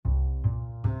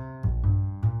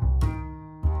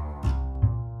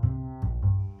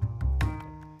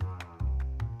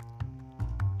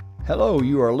Hello,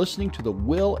 you are listening to the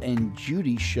Will and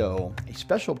Judy Show, a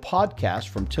special podcast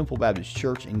from Temple Baptist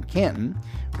Church in Canton,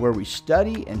 where we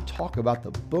study and talk about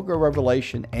the book of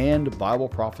Revelation and Bible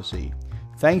prophecy.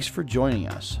 Thanks for joining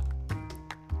us.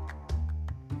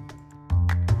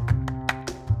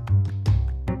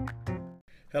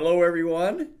 Hello,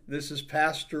 everyone. This is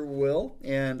Pastor Will,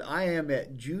 and I am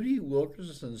at Judy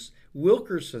Wilkerson's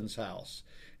house.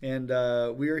 And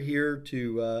we are here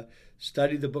to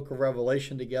study the book of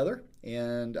Revelation together.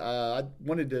 And I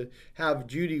wanted to have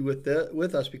Judy with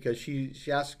us because she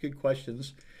asks good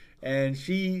questions. And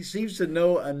she seems to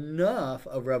know enough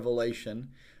of Revelation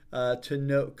to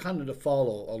know, kind of to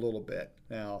follow a little bit.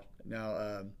 Now,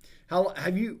 when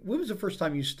was the first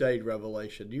time you studied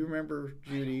Revelation? Do you remember,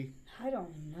 Judy? I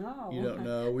don't know. You don't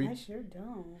know? I sure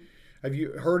don't. Have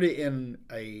you heard it in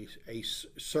a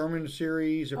sermon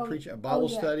series, a Bible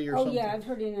study or something? Oh, yeah, I've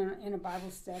heard it in a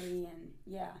Bible study, and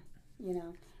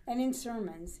and in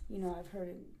sermons, I've heard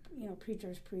it,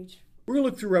 preachers preach. We're going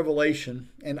to look through Revelation,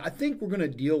 and I think we're going to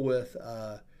deal with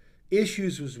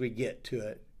issues as we get to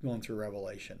it going through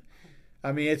Revelation.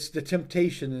 I mean, it's the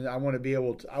temptation, and I want to be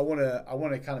able to, I want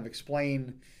to kind of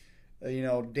explain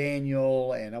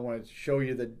Daniel, and I want to show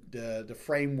you the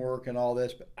framework and all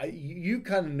this. But you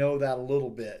kind of know that a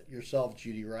little bit yourself,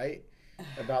 Judy, right?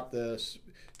 About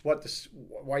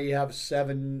why you have the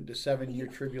 7-year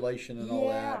tribulation and all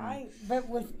that. But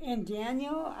in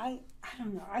Daniel, I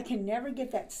don't know. I can never get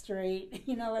that straight.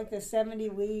 Like the 70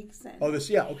 weeks. And,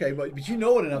 okay, but you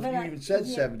know it enough. You even said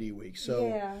 70 weeks,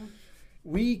 so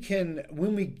we can,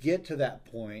 when we get to that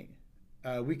point,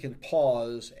 we can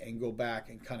pause and go back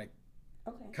and kind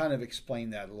of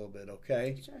explain that a little bit,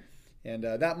 okay? Sure. And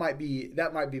that might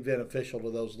be beneficial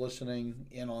to those listening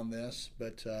in on this,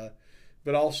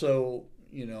 but also,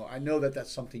 I know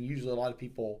that's something usually a lot of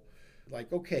people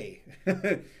like. Okay,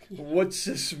 what's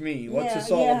this mean? What's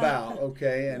this all about?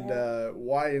 Okay, and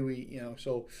why do we?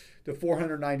 So the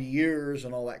 490 years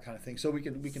and all that kind of thing. So we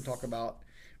can talk about.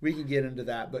 We can get into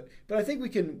that, but I think we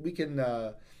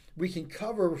can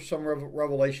cover some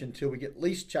Revelation until we get at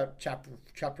least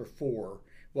chapter 4,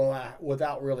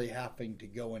 without really having to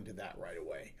go into that right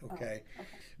away. Okay,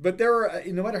 but there are,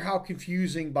 no matter how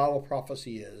confusing Bible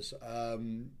prophecy is,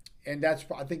 and that's,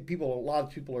 I think a lot of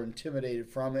people are intimidated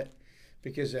from it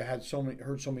because they heard so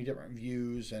many different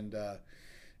views, and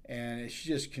it's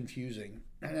just confusing,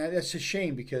 and that's a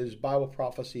shame because Bible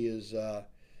prophecy is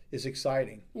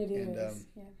exciting. It is.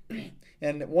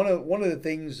 And one of the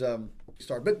things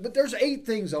but there's 8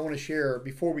 things I want to share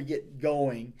before we get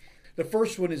going. The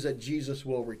first one is that Jesus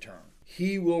will return.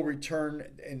 He will return.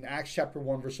 In Acts chapter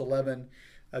 1 verse 11,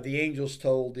 the angels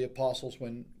told the apostles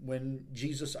when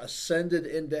Jesus ascended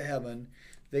into heaven,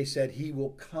 they said he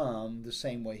will come the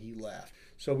same way he left.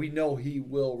 So we know he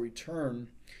will return,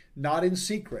 not in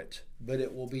secret, but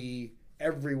it will be,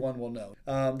 everyone will know.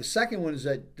 The second one is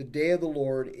that the day of the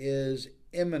Lord is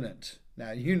imminent.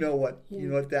 Now what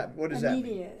does that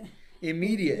mean?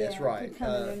 Immediate, that's right. He can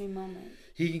come at any moment.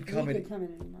 He can come at any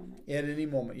moment. At any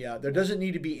moment, yeah. There doesn't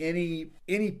need to be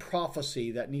any prophecy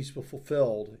that needs to be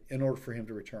fulfilled in order for him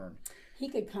to return. He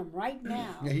could come right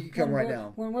now. Yeah, he could come right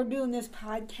now. When we're doing this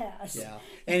podcast. Yeah.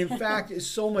 And in fact, it's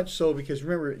so much so because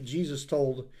remember,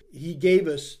 he gave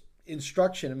us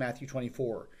instruction in Matthew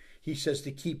 24. He says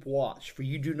to keep watch, for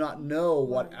you do not know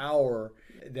what hour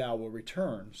thou will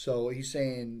return. So he's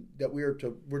saying that we're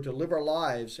to live our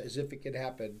lives as if it could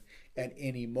happen at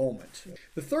any moment.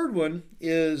 The third one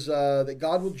is that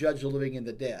God will judge the living and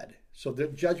the dead. So the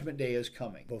judgment day is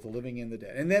coming, both the living and the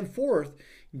dead. And then fourth,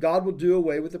 God will do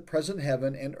away with the present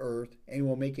heaven and earth, and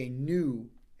will make a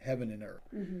new heaven and earth.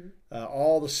 Mm-hmm.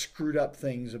 All the screwed up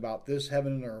things about this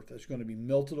heaven and earth is going to be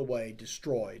melted away,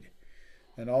 destroyed.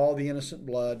 And all the innocent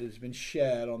blood that has been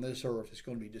shed on this earth is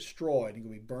going to be destroyed and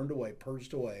going to be burned away,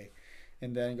 purged away.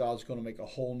 And then God's going to make a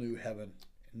whole new heaven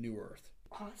and new earth.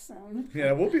 Awesome. Yeah,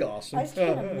 it will be awesome. I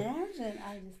can't imagine.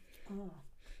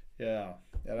 Yeah,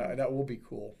 that will be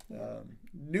cool.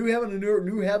 New heaven and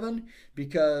new heaven,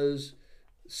 because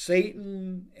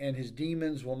Satan and his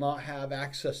demons will not have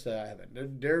access to that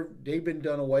heaven. They've been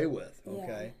done away with,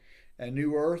 okay? Yeah. And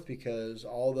new earth, because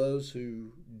all those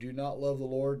who do not love the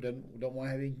Lord, don't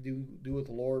want anything to do with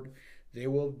the Lord, they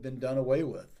will have been done away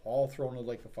with, all thrown in the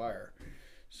lake of fire.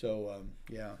 So,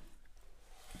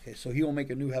 Okay, so he will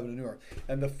make a new heaven and new earth.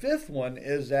 And the fifth one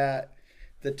is that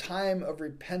the time of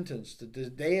repentance, the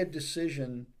day of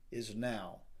decision is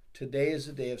now. Today is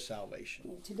the day of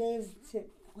salvation. Today is,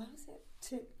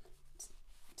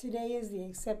 today is the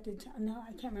accepted time. No,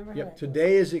 I can't remember. Yep,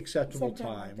 today is the acceptable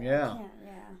time. Yeah.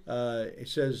 It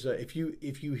says if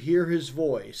you hear his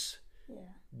voice,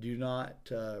 do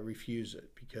not refuse it,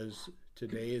 because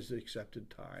today is the accepted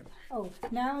time. Oh,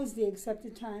 now is the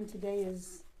accepted time. Today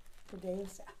is the day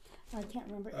of. I can't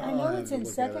remember. I know it's in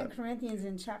 2 Corinthians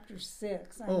in chapter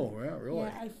 6. Oh, yeah, really?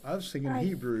 Yeah, I was thinking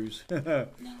Hebrews. No,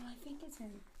 I think it's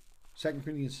in 2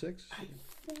 Corinthians 6? I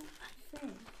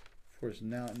think. For it's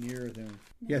now nearer than... No.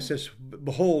 Yes, it says,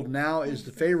 behold, now is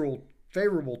the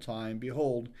favorable time.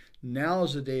 Behold, now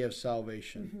is the day of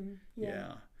salvation. Mm-hmm.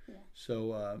 Yeah.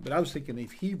 So, but I was thinking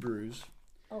of Hebrews.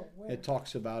 Oh, where? It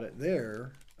talks about it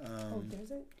there.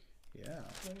 Does it? Yeah.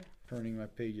 Where? Turning my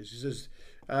pages. It says,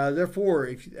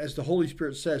 therefore, as the Holy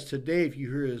Spirit says, today if you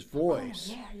hear His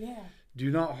voice,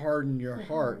 do not harden your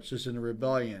hearts as in a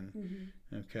rebellion.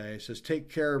 Mm-hmm. Okay. It says, take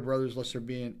care, brothers, lest there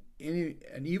be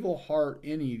an evil heart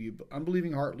in any of you,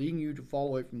 unbelieving heart, leading you to fall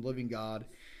away from the living God.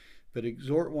 But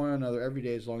exhort one another every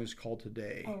day as long as it's called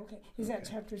today. Oh, okay. Is that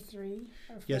chapter 3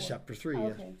 or 4? Yes, chapter 3. Oh,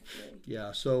 yes. okay. 3.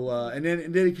 Yeah. So and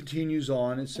then it continues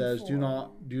on. It says, do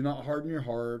not harden your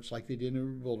hearts like they did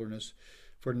in the wilderness,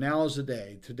 for now is the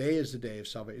day. Today is the day of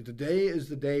salvation. Today is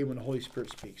the day when the Holy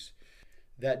Spirit speaks.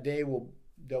 That day will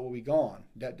be gone.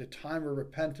 That the time of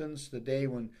repentance, the day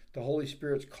when the Holy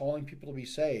Spirit's calling people to be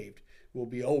saved, will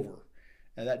be over,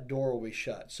 and that door will be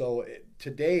shut. So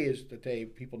today is the day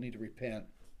people need to repent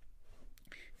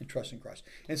and trust in Christ.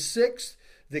 And 6,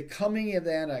 the coming of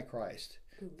the Antichrist,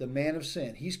 the man of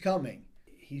sin. He's coming.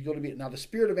 He's going to be... Now, the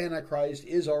spirit of Antichrist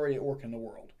is already at work in the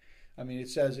world. I mean, it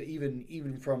says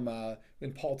even from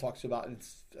when Paul talks about in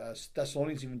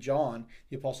Thessalonians, even John,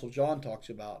 the Apostle John talks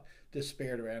about the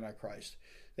spirit of Antichrist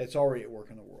that's already at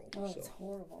work in the world. Oh, it's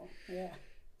horrible. Yeah.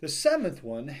 The 7th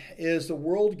one is the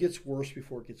world gets worse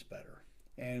before it gets better.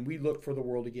 And we look for the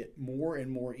world to get more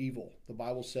and more evil. The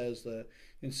Bible says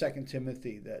in 2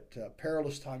 Timothy that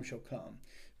perilous times shall come.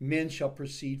 Men shall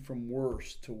proceed from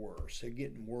worse to worse. They're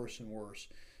getting worse and worse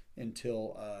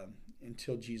until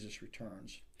Jesus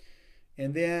returns.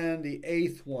 And then the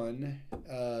 8th one,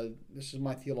 this is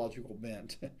my theological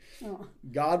bent.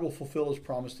 God will fulfill His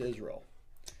promise to Israel.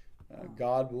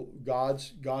 God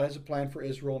has a plan for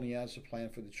Israel, and He has a plan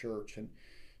for the church.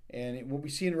 And what we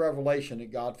see in Revelation,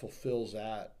 that God fulfills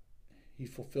that. He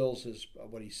fulfills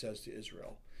what He says to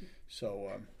Israel. So,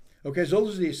 so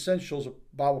those are the essentials of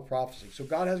Bible prophecy. So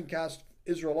God hasn't cast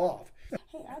Israel off.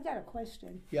 Hey, I got a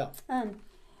question. Yeah.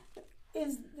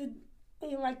 Is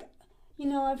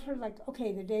I've heard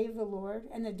the day of the Lord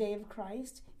and the day of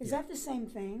Christ. Is that the same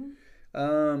thing?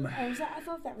 I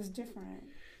thought that was different.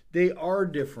 They are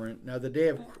different. Now, the day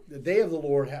of the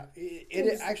Lord,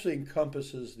 it actually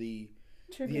encompasses the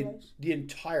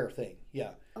entire thing.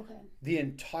 Yeah. Okay. The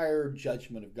entire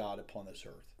judgment of God upon this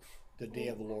earth. The day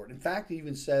of the Lord. In fact, it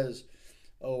even says,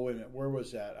 oh, wait a minute, where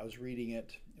was that? I was reading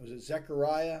it. Was it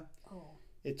Zechariah? Oh.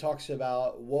 It talks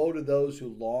about, woe to those who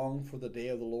long for the day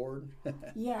of the Lord.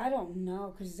 Yeah, I don't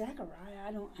know, because Zechariah,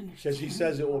 I don't understand. Because he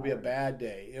says it will be a bad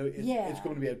day. It's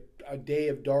going to be a day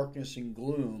of darkness and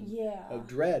gloom, of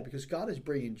dread, because God is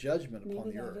bringing judgment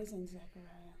upon the earth. Maybe that is in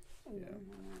Zechariah.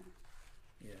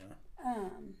 Yeah.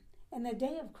 And the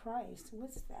day of Christ,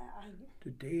 what's that? The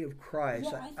day of Christ.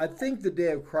 Yeah, I think the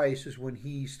day of Christ is when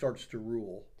He starts to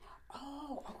rule.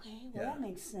 Oh, okay. Well, that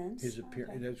makes sense. His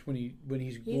appearance. Okay. That's when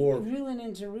he's glorified. Ruling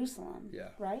in Jerusalem. Yeah.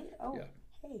 Right. Oh. Yeah.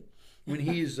 Hey. when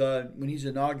he's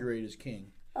inaugurated as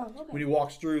king. Oh, okay. When he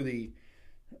walks through the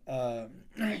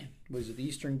was it the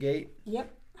Eastern Gate?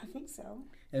 Yep, I think so.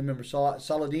 And remember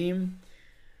Saladin.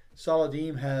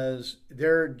 Saladin has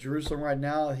there in Jerusalem right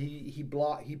now. He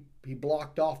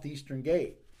blocked off the Eastern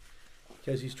Gate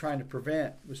because he was trying to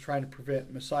prevent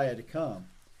Messiah to come.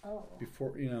 Oh.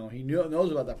 Before he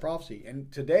knows about that prophecy,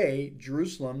 and today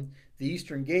Jerusalem, the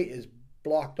Eastern Gate is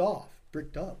blocked off,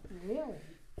 bricked up. Really?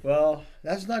 Well,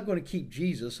 that's not going to keep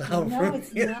Jesus out. No,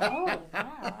 it's not. Oh,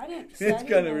 wow! I didn't. It's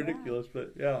kind of ridiculous,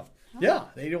 but yeah, yeah,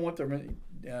 they don't want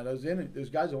those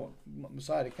guys don't want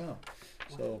Messiah to come.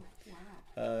 Wow. So,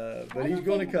 but He's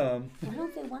going to come. Why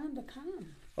don't they want Him to come?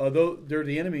 Although they're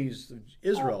the enemies of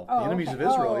Israel, the enemies of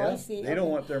Israel, I see. They don't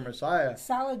want their Messiah.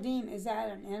 Saladin, is that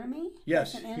an enemy?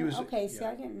 Yes, he was. Okay, see,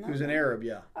 I didn't know. He was an Arab,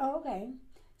 yeah. Oh, okay.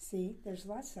 See, there's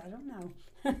lots I don't know.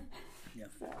 Yeah.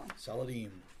 So.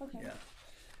 Saladin. Okay. Yeah.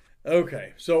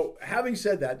 Okay, so having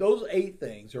said that, those 8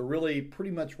 things are really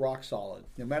pretty much rock solid.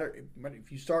 No matter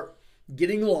if you start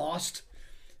getting lost,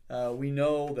 we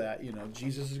know that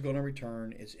Jesus is going to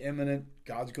return. It's imminent.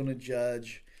 God's going to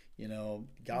judge.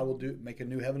 God will make a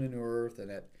new heaven and new earth,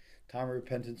 and that time of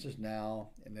repentance is now,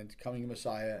 and then coming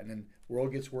Messiah, and then the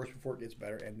world gets worse before it gets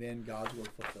better, and then God's going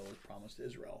to fulfill His promise to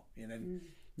Israel. And then,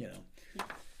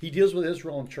 He deals with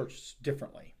Israel and church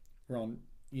differently.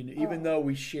 Even though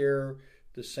we share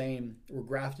the same. We're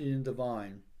grafted into the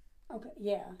vine. Okay.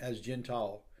 Yeah. As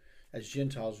Gentiles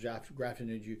grafted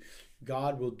into Jew.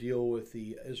 God will deal with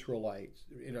the Israelites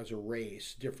as a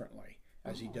race differently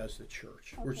as He does the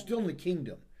church. Okay. We're still in the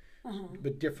kingdom,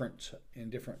 but different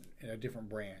in a different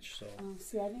branch. So.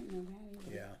 See, I didn't know that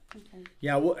either. Yeah. Okay.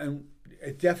 Yeah. Well, and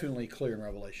it's definitely clear in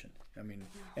Revelation. I mean,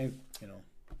 and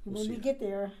When we get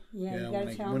there, you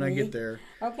gotta tell me. When I get there.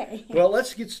 Okay. Well,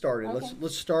 let's get started. Okay.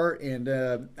 Let's start, and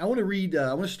I want to read.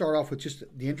 I want to start off with just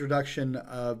the introduction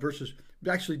verses.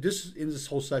 Actually, this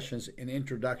whole session is an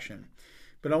introduction,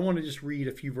 but I want to just read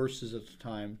a few verses at a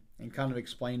time and kind of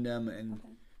explain them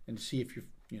and see if you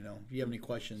have any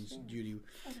questions, sure. Judy.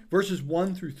 Okay. Verses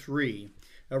 1 through 3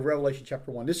 of Revelation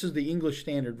chapter 1. This is the English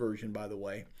Standard Version, by the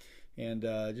way, and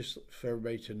just for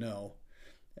everybody to know.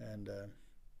 And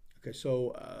okay,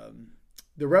 so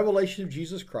the revelation of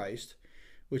Jesus Christ,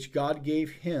 which God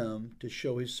gave Him to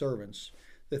show His servants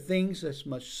the things that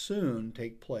must soon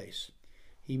take place.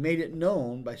 He made it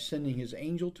known by sending His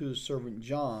angel to His servant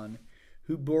John,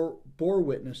 who bore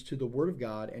witness to the Word of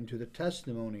God and to the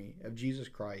testimony of Jesus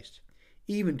Christ,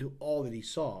 even to all that he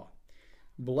saw.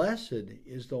 Blessed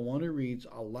is the one who reads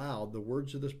aloud the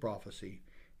words of this prophecy,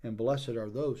 and blessed are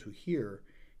those who hear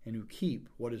and who keep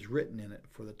what is written in it,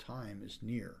 for the time is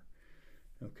near.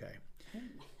 Okay.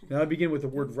 Now I begin with the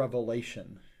word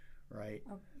revelation, right?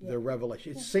 Oh, yeah. The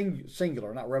revelation. It's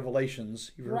singular, not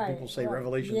revelations. You've heard people say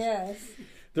revelations. Yes.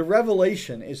 The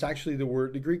revelation is actually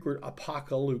the Greek word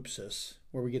apocalypsis,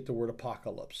 where we get the word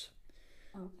apocalypse.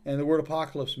 Okay. And the word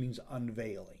apocalypse means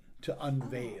unveiling, to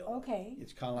unveil. Oh, okay.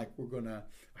 It's kind of like we're going to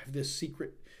have this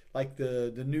secret, like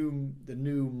the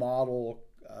new model,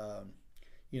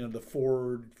 the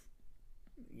Ford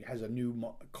has a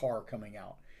new car coming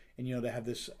out. And, they have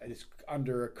this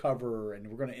under a cover, and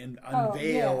we're going to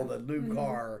unveil the new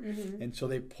car. Mm-hmm. And so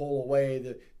they pull away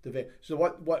the veil. So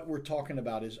what we're talking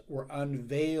about is we're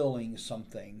unveiling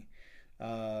something.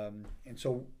 And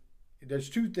so there's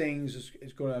two things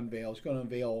it's going to unveil. It's going to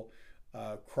unveil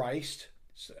Christ,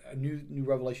 a new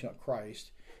revelation of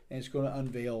Christ, and it's going to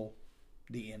unveil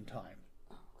the end time.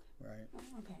 Right?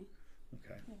 Okay.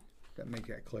 Yeah. That make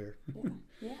that clear.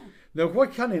 Yeah. Now, what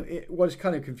is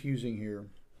kind of confusing here?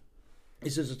 It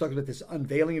says it's talking about this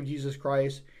unveiling of Jesus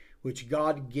Christ, which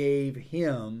God gave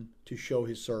Him to show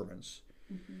His servants.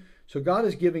 Mm-hmm. So God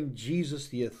is giving Jesus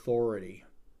the authority.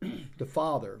 The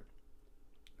Father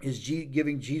is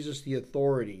giving Jesus the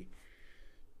authority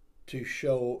to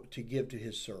give to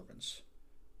His servants,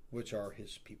 which are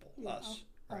His people, us.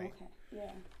 Right? Okay.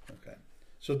 Yeah. Okay.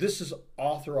 So this is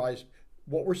authorized.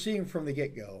 What we're seeing from the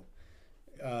get-go,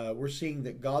 we're seeing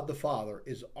that God the Father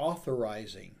is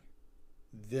authorizing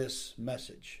this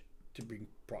message to be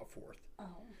brought forth. Oh.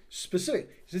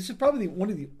 Specific. This is probably one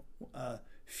of the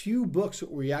few books that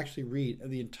we actually read of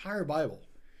the entire Bible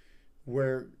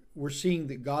where we're seeing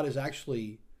that God is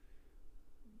actually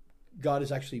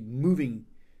moving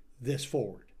this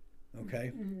forward.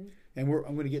 Okay? Mm-hmm. And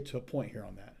I'm going to get to a point here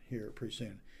on that here pretty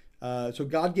soon. So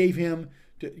God gave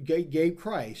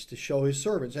Christ to show His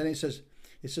servants, and it says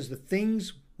the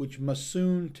things which must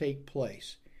soon take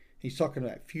place. He's talking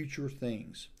about future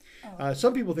things. Oh.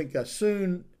 Some people think that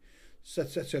soon,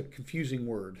 that's a confusing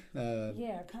word.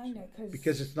 Yeah, kind of.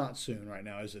 Because it's not soon right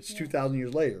now, is it? It's 2,000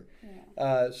 years later.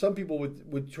 Yeah. Some people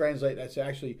would translate that to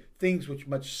actually things which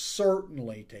must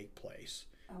certainly take place,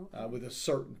 with a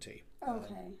certainty.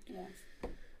 Okay, yes.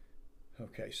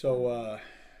 Okay, so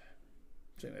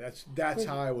that's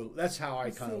how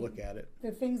I kind of look at it. The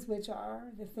things which I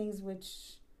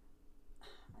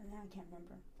can't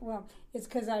remember. Well, it's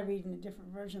because I read in a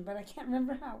different version, but I can't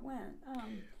remember how it went.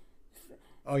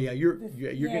 You're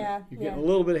getting a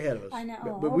little bit ahead of us. I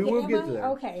know, but we will get to that.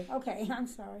 Okay. I'm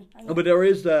sorry. But there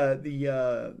is the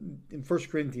in 1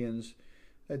 Corinthians,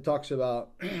 it talks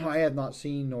about I have not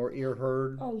seen nor ear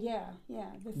heard. Oh yeah.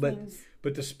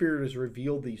 But the Spirit has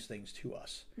revealed these things to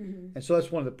us, and so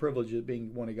that's one of the privileges of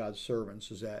being one of God's servants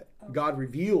is that God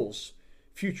reveals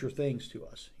future things to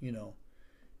us.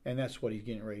 And that's what He's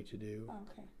getting ready to do.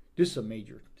 Okay. This is a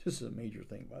major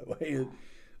thing, by the way.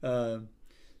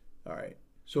 All right.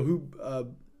 So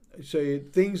so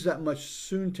things that must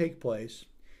soon take place,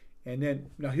 and then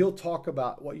now He'll talk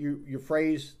about what your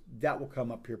phrase that will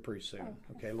come up here pretty soon.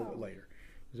 Okay, a little bit later.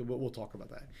 So we'll talk about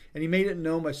that. And He made it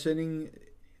known by sending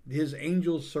His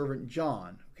angel servant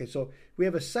John. Okay, so we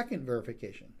have a second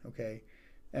verification. Okay,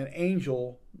 an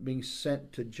angel being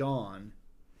sent to John.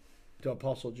 To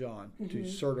Apostle John to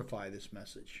certify this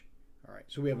message. All right,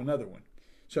 so we have another one.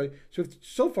 So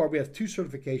far we have two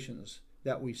certifications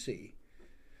that we see,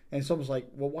 and it's almost like,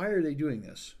 well, why are they doing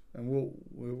this? and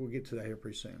we'll get to that here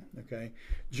pretty soon. Okay,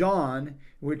 John.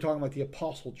 We're talking about the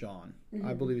Apostle John. Mm-hmm.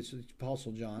 I believe it's the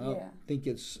Apostle John. I don't think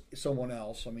it's someone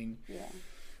else. I mean,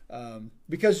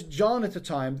 because John at the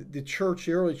time, the church,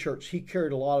 the early church, he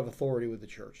carried a lot of authority with the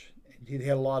church. He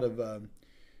had a lot of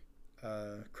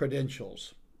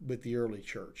credentials with the early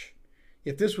church.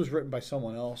 If this was written by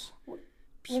someone else,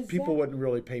 people wouldn't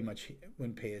really pay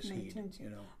his heed. You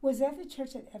know, was that the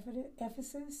church at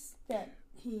Ephesus that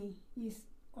he used,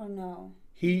 or no?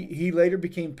 He later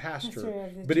became pastor,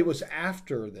 but it was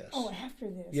after this. Oh, after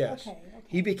this. Yes. Okay.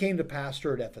 He became the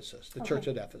pastor at Ephesus, the church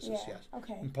at Ephesus. Yeah. Yes.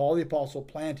 Okay. And Paul the Apostle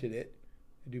planted it,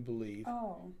 I do believe.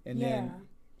 Oh. And then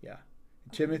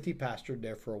Timothy pastored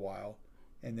there for a while,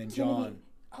 and then John.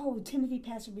 Timothy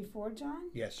pastored before John?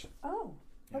 Yes. Oh.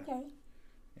 Yeah. Okay.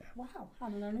 Yeah. Wow,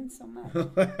 I'm learning so much.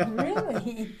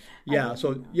 Really?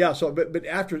 But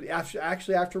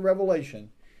after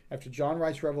Revelation, after John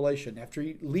writes Revelation, after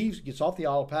he gets off the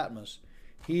Isle of Patmos,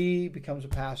 he becomes a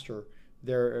pastor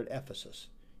there at Ephesus.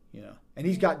 You know, and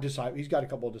he's got disciples. He's got a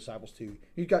couple of disciples too.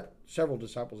 He's got several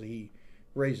disciples that he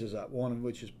raises up. One of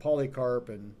which is Polycarp,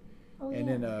 and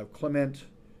then Clement.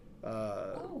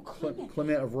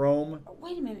 Clement of Rome.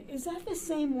 Wait a minute, is that the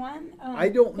same one? I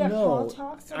don't know. Paul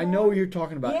talks about? I know what you're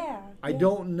talking about. Yeah. I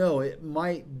don't know. It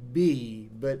might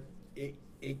be, but it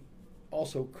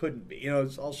also couldn't be. You know,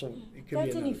 it could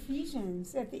That's be. in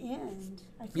Ephesians at the end.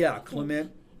 I think. Yeah,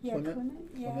 Clement. Yeah,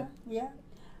 Clement. Yeah, Clement. yeah.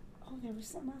 Oh, there was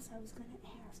something else I was going to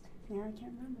ask. Now I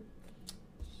can't remember.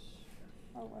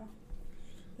 Oh well.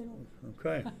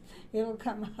 It'll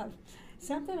come up.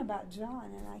 Something about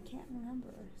John, and I can't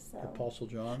remember. So Apostle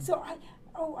John. So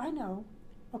I know.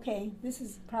 Okay, this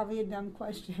is probably a dumb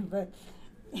question, but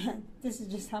this is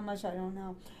just how much I don't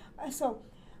know. So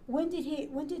when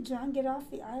did John get off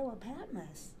the Isle of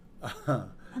Patmos?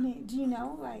 I mean, do you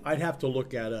know? Like, I'd have to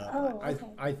look that up. Oh, okay.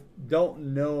 I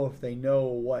don't know if they know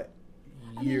what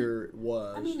year it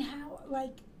was. I mean, how,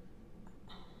 like,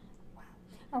 wow.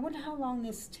 I wonder how long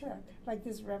this took, like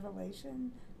this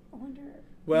revelation. I wonder.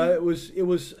 Well, it was.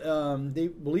 They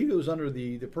believe it was under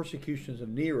the persecutions of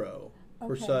Nero. Of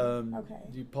course,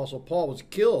 the Apostle Paul was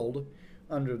killed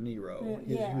under Nero.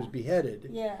 He was beheaded.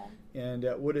 Yeah. And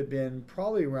it would have been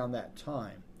probably around that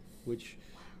time, which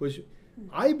was,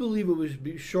 I believe it was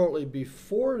shortly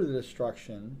before the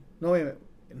destruction. No, wait a minute.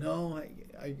 No,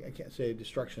 I can't say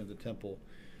destruction of the temple.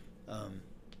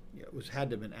 It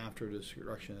had to have been after the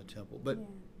destruction of the temple, but. Yeah.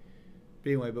 But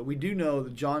anyway, but we do know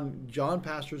that John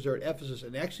pastors there at Ephesus,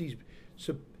 and actually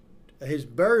his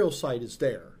burial site is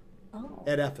there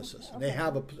at Ephesus. Okay. And they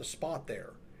have a spot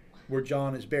there where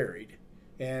John is buried,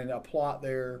 and a plot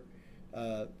there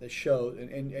that shows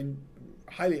and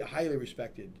highly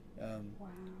respected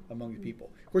among the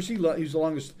people. Of course, he was the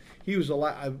longest. He was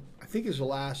I think he's the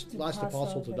last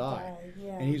apostle to die,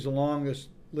 and he's the longest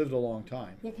lived a long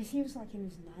time. Yeah, because he was like in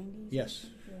his 90s. Yes.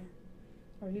 Yeah,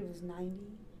 or he was 90.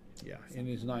 Yeah, in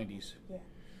his 90s. Yeah.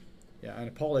 Yeah,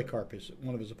 and Polycarp,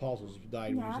 one of his apostles,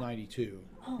 died when he was 92.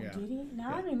 Oh, yeah. Did he?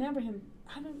 Now, I remember him.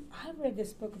 I read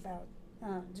this book about,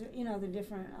 the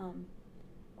different,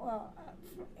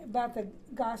 about the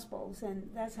Gospels, and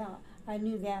that's how I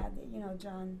knew that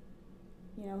John,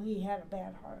 he had a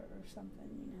bad heart or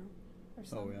something, or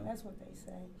something. Oh, yeah. That's what they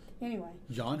say. Anyway.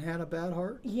 John had a bad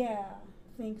heart? Yeah,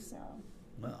 I think so.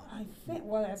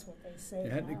 Well, that's what they say.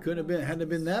 It couldn't have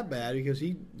been that bad because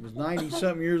he was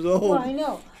 90-something years old. Well, I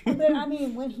know, but I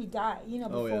mean, when he died,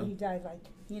 before he died,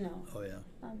 Oh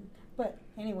yeah. But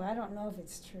anyway, I don't know if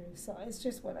it's true, so it's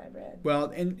just what I read.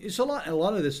 Well, and it's a lot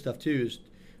of this stuff too is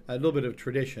a little bit of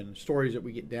tradition, stories that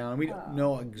we get down. We don't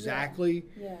know exactly.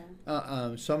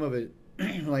 Yeah. Some of it,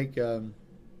 like, I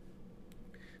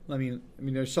mean,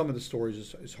 there's some of the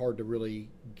stories is hard to really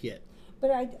get. But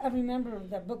I remember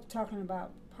that book talking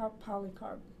about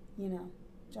Polycarp,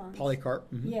 John.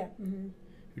 Polycarp? Mm-hmm. Yeah. Mm-hmm.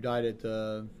 Who died at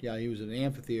he was at an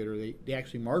amphitheater. They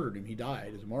actually martyred him. He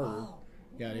died as a martyr. Oh.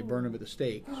 Yeah, they burned him at the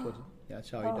stake.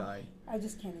 That's how he died. I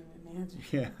just can't even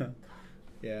imagine.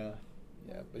 Yeah.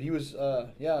 But he was,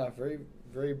 very,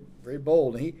 very, very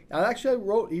bold. And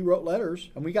he wrote letters,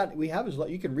 and we have his.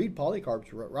 You can read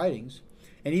Polycarp's writings,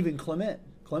 and even Clement.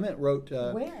 Clement wrote.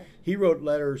 Where? He wrote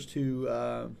letters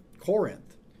to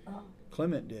Corinth. Oh.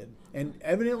 Clement did. And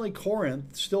evidently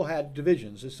Corinth still had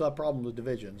divisions. They still had problems with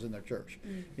divisions in their church.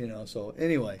 So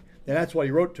anyway, and that's what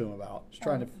he wrote to him about.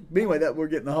 But anyway, we're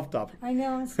getting off topic. I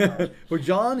know. For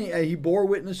John, he bore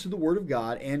witness to the word of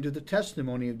God and to the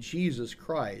testimony of Jesus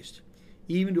Christ,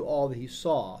 even to all that he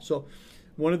saw. So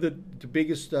one of the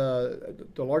biggest, the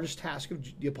largest task of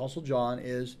the Apostle John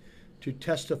is to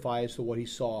testify as to what he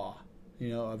saw,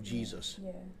 of Jesus,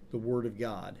 the word of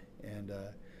God. And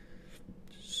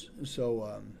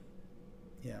So,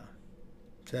 yeah.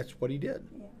 So that's what he did.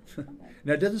 Yeah. Okay.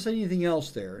 Now, it doesn't say anything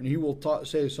else there, and he will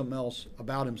say something else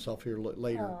about himself here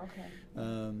later. Oh,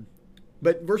 okay.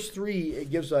 But verse 3, it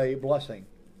gives a blessing.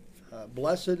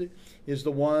 Blessed is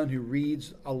the one who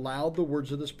reads aloud the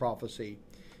words of this prophecy,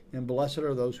 and blessed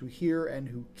are those who hear and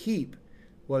who keep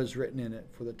what is written in it,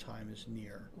 for the time is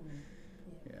near.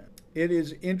 Yeah. It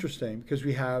is interesting because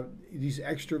we have these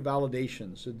extra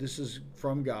validations. So this is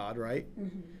from God, right?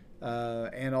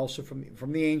 And also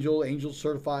from the angel. Angel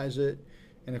certifies it.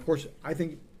 And of course, I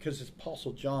think because it's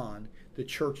Apostle John, the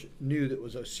church knew that it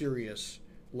was a serious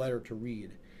letter to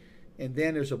read. And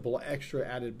then there's a extra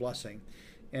added blessing.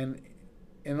 And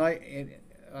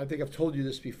I think I've told you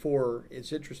this before.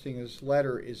 It's interesting. This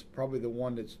letter is probably the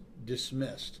one that's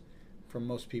dismissed from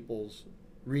most people's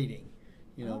reading.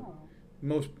 You know,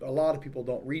 a lot of people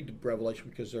don't read Revelation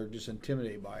because they're just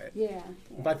intimidated by it. Yeah.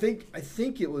 But I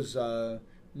think it was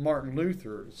Martin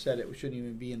Luther said it shouldn't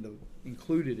even be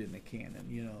included in the canon.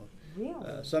 You know,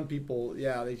 Really? some people,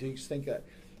 they just think that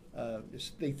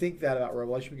they think that about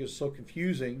Revelation because it's so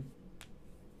confusing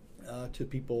to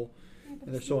people,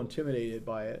 and they're so intimidated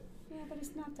by it. Yeah, but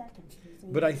it's not that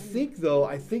confusing. But I think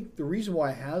the reason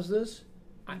why it has this,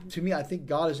 to me, I think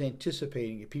God is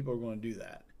anticipating if people are going to do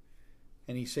that,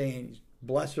 and He's saying,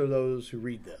 "Blessed are those who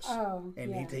read this,"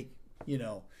 and He take,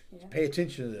 pay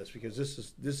attention to this because this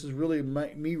is really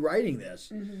me writing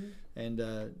this, and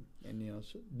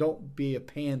so don't be a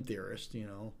pan theorist,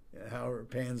 however it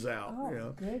pans out.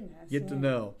 Goodness. Get to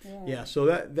know. Yeah. So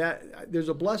that there's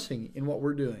a blessing in what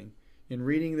we're doing, in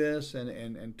reading this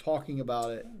and talking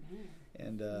about it,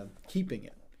 and keeping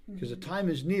it, because the time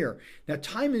is near. Now,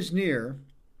 time is near.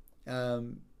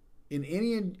 In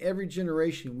any and every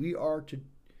generation, we are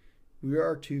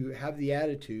to have the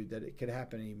attitude that it could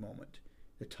happen any moment.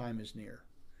 The time is near.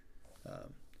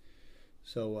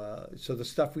 So the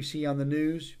stuff we see on the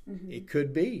news, it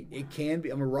could be, it can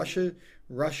be. I mean, Russia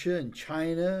and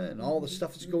China and all the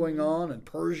stuff that's going on, and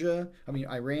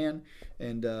Iran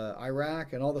and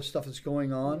Iraq and all the stuff that's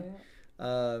going on.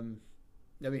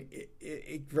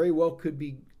 It very well could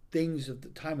be things at the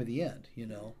time of the end.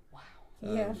 Wow.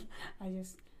 Yeah.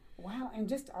 Wow. And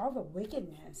just all the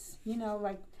wickedness.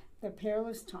 Like the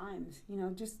perilous times.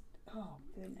 Oh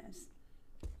goodness.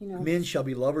 Men shall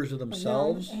be lovers of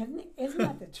themselves. Isn't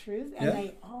that the truth? And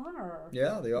they are.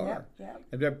 Yeah, they are. Yep.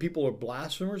 And there people are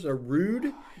blasphemers. They're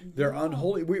rude. They're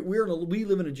unholy. We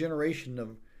live in a generation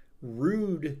of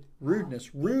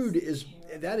rudeness. Rude is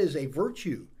a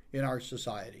virtue in our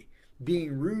society.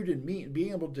 Being rude and mean,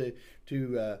 being able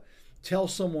to tell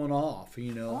someone off.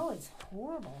 Oh, it's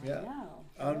horrible. Yeah.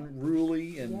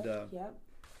 Unruly and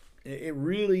it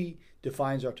really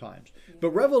defines our times. Yeah. But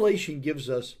Revelation gives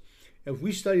us. If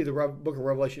we study the book of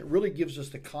Revelation, it really gives us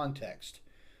the context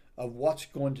of what's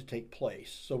going to take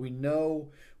place. So we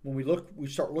know when we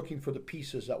start looking for the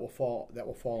pieces that will fall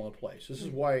into place. This is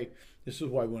why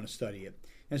we want to study it,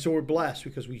 and so we're blessed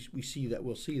because we see that.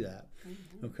 We'll see that.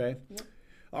 Okay. Yep.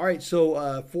 All right.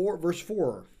 So verse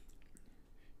 4.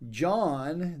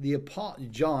 John,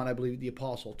 I believe the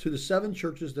apostle, to the 7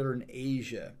 churches that are in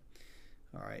Asia.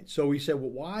 All right. So we said,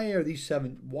 well, why these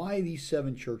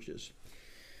 7 churches?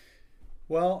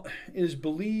 Well, it is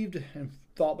believed and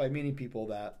thought by many people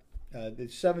that the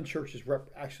 7 churches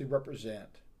actually represent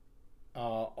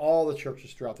all the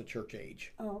churches throughout the church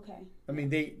age. Oh, okay. I mean,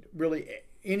 they really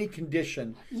any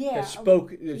condition that's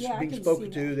being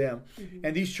spoken to them,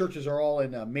 and these churches are all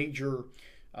in major.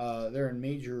 They're in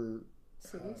major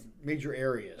cities, major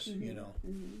areas.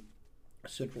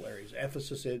 Central areas.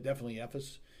 Ephesus, definitely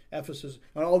Ephesus,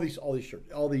 and all these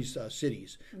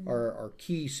cities are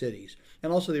key cities,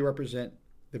 and also they represent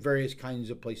the various kinds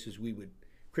of places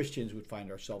Christians would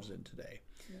find ourselves in today.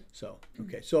 Yeah. So,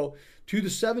 okay, so to the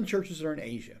 7 churches that are in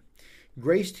Asia,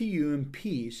 grace to you and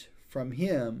peace from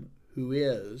Him who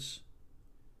is,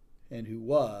 and who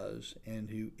was, and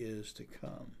who is to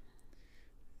come.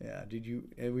 Yeah,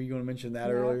 were you going to mention that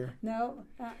earlier? No.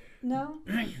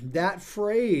 That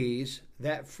phrase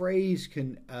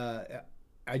can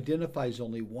identifies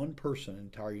only one person in the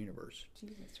entire universe.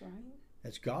 Jesus, right?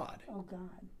 That's God. Oh, God.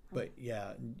 But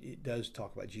yeah, it does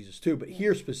talk about Jesus too. But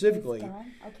here specifically,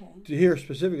 it's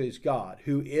it's God,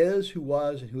 who is, who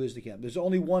was, and who is to come. There's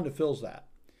only one that fills that.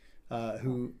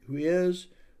 Who is,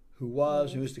 who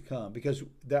was, and who is to come. Because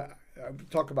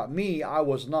talk about me, I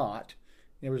was not.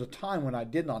 There was a time when I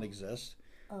did not exist,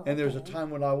 and there's a time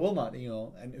when I will not.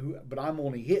 But I'm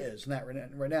only His, and that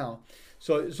right now.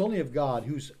 So it's only of God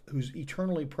who's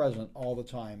eternally present all the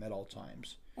time at all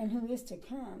times. And who is to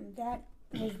come? That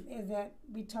Is that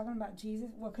we talking about Jesus?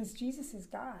 Well, because Jesus is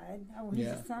God. Oh, he's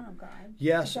the Son of God.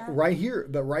 Yes, right here.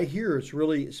 But right here, it's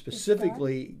really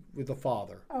specifically with the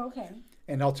Father. Oh, okay.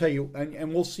 And I'll tell you,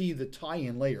 and we'll see the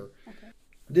tie-in later. Okay.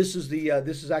 This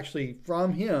is actually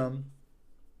from him,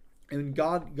 and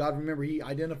God. Remember, he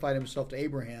identified himself to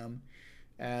Abraham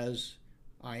as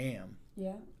I am.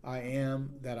 Yeah. I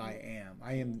am that I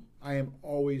am. I am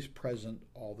always present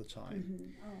all the time. Mm-hmm.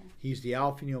 Oh. He's the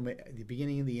Alpha and the Omega, the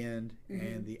beginning and the end, Mm-hmm.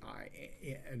 and the I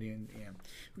and the am.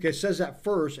 Okay, it says that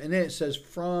first, and then it says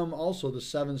from also the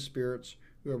seven spirits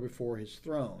who are before his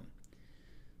throne.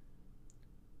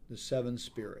 The seven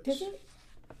spirits.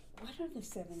 What are the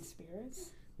seven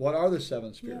spirits? What are the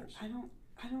seven spirits? Yeah,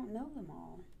 I don't know them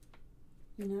all.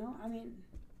 You know, I mean.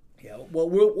 Yeah, well,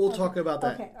 we'll talk about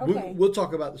that. Okay. We'll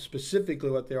talk about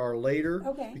specifically what they are later.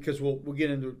 Okay. Because we'll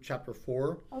get into chapter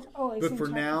 4. Oh, it's but in for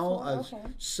chapter now, 4?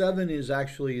 7 is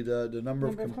actually the number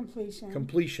of completion.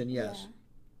 Completion, yes.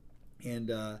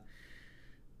 Yeah.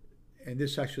 And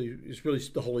this actually is really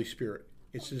the Holy Spirit.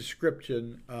 It's a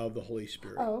description of the Holy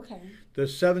Spirit. Oh, okay. The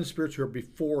seven spirits who are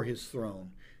before his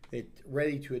throne,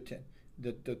 ready to attend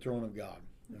the throne of God.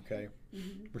 Okay.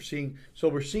 Mm-hmm.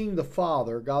 We're seeing the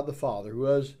Father, God the Father, who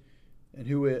is,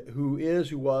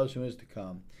 who was, and is to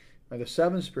come. And the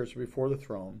seven spirits are before the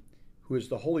throne, who is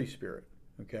the Holy Spirit.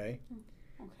 Okay?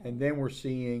 Okay. And then we're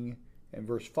seeing in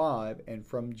verse 5, and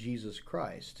from Jesus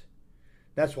Christ.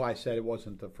 That's why I said it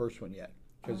wasn't the first one yet,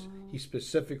 because he's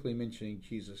specifically mentioning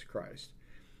Jesus Christ.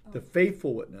 The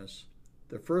faithful witness,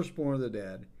 the firstborn of the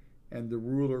dead, and the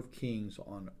ruler of kings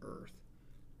on earth.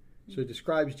 So it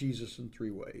describes Jesus in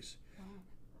 3 ways.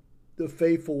 The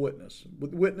faithful witness.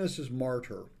 Witness is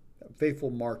martyr.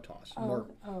 Faithful martos.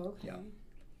 Okay.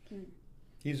 Yeah.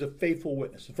 He's a faithful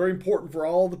witness. It's very important for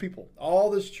all the people, all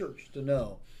this church to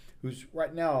know, who's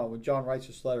right now, when John writes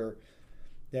this letter,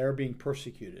 they're being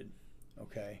persecuted,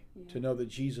 okay? Yeah. To know that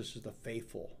Jesus is the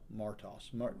faithful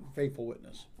martos, faithful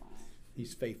witness.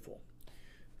 He's faithful.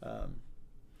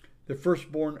 The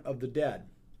firstborn of the dead.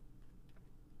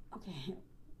 Okay.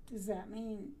 Does that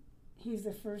mean he's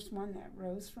the first one that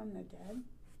rose from the dead?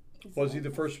 Was he the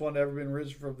first one to ever been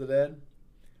risen from the dead?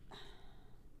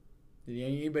 Did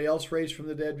anybody else raise from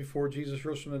the dead before Jesus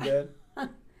rose from the dead?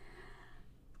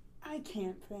 I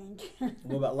can't think.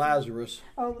 What about Lazarus?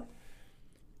 Oh.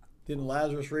 Didn't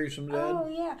Lazarus raise from the dead? Oh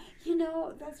yeah,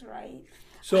 that's right.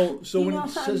 So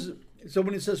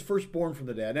when it says firstborn from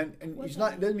the dead, and he's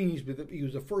not, it doesn't mean he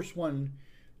was the first one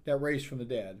that raised from the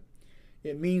dead.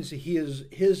 It means that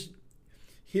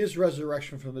his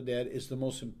resurrection from the dead is the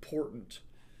most important.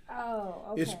 Oh,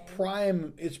 okay. It's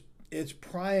prime. It's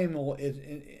primal.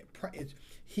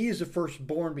 He is the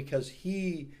firstborn because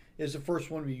he is the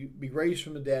first one to be raised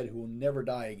from the dead who will never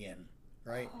die again.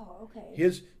 Right? Oh,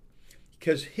 okay.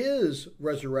 Because his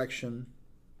resurrection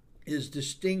is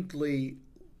distinctly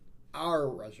our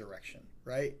resurrection.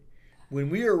 Right? When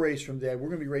we are raised from the dead, we're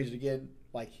going to be raised again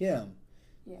like him.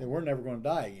 Yeah. And we're never going to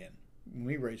die again when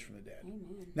we raise from the dead.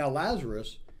 Amen. Now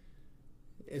Lazarus,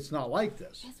 it's not like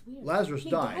this. That's weird. Lazarus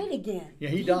died. He died again. Yeah,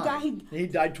 he died. He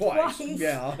died twice.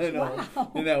 Yeah, I know.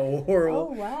 Wow. Isn't that horrible?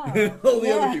 Oh, wow. All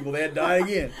the other people, they had to die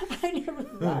again. I never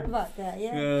thought about that.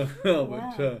 Yeah.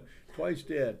 Wow. But twice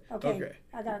dead. Okay.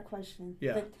 I got a question.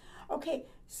 Yeah. Okay.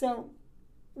 So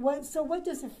what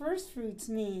does the first fruits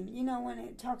mean? You know, when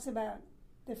it talks about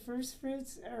the first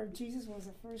fruits, or Jesus was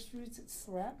the first fruits that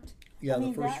slept. Yeah,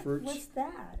 the first fruits. What's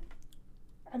that?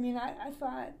 I mean, I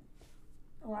thought.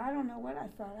 Well, I don't know what I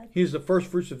thought. He's the first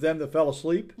fruits of them that fell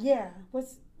asleep. Yeah.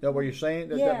 Is that what you're saying?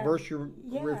 That verse you're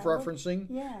referencing?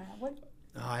 What?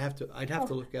 I'd have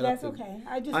to look it up. That's okay.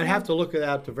 I'd have to look it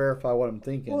up to verify what I'm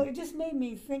thinking. Well, it just made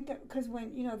me think, because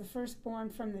when, the firstborn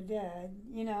from the dead,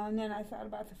 and then I thought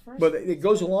about the first. But it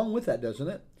goes along with that, doesn't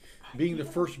it? Being the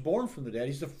firstborn from the dead.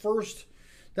 He's the first.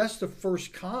 That's the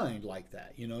first kind like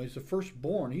that. He's the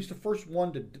firstborn. He's the first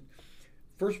one to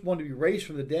be raised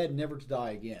from the dead, and never to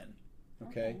die again.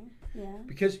 Okay? Yeah.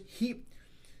 Because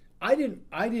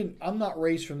I'm not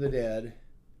raised from the dead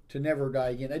to never die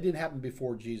again. That didn't happen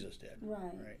before Jesus did.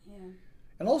 Right. Yeah.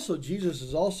 And also, Jesus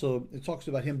is also, it talks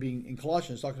about him being, in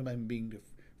Colossians, it talks about him being the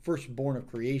firstborn of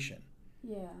creation.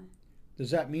 Yeah. Does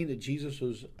that mean that Jesus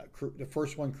was the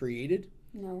first one created?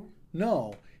 No.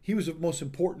 No. He was the most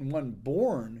important one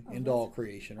born into all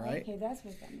creation, right? Okay, that's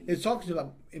what that means. It talks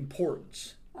about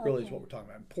importance. Really, is what we're talking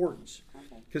about. Importance.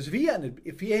 Okay. Because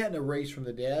if he hadn't raised from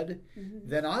the dead,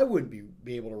 then I wouldn't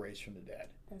be able to raise from the dead.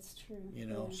 That's true.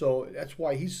 Yeah. So that's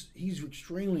why he's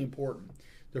extremely important.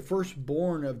 The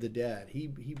firstborn of the dead. He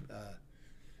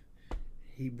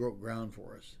broke ground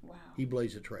for us. Wow. He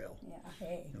blazed a trail. Yeah.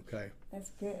 Hey. Okay.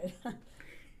 That's good.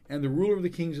 and the ruler of the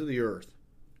kings of the earth.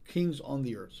 Kings on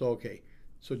the earth. So, okay.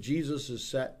 So Jesus is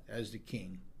set as the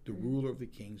king, the ruler of the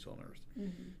kings on earth.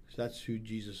 So that's who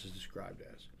Jesus is described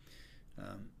as.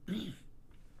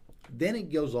 Then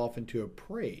it goes off into a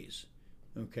praise.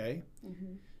 Okay?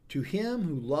 To him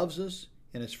who loves us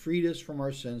and has freed us from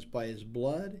our sins by his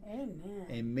blood. Amen.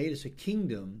 And made us a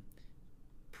kingdom,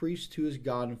 priest to his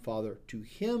God and Father. To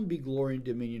him be glory and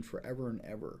dominion forever and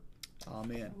ever.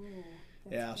 Amen.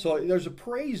 Yeah, so there's a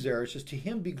praise there. It says, to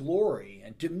him be glory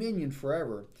and dominion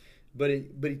forever. But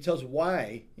he tells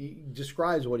why. He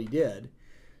describes what he did.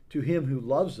 To him who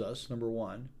loves us, number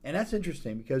one. And that's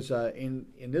interesting because in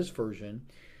this version,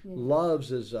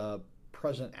 loves is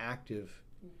present active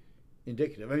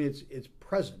indicative. I mean, it's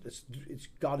present. It's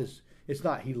God is. It's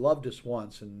not he loved us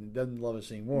once and doesn't love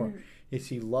us anymore. It's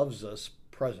he loves us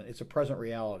present. It's a present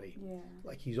reality. Yeah.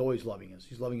 Like he's always loving us.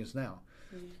 He's loving us now.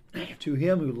 To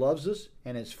him who loves us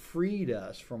and has freed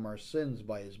us from our sins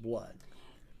by his blood.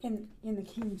 In the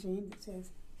King James it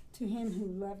says, to him who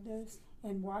loved us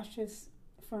and washed us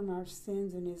from our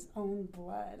sins in his own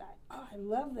blood. I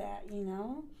love that, you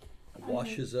know.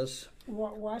 Washes us.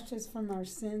 Washed us from our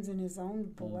sins in his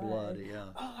own blood. Yeah.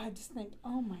 Oh, I just think,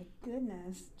 oh my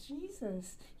goodness,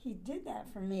 Jesus, he did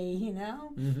that for me, you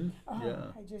know. Oh,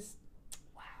 Yeah. I just,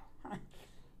 wow.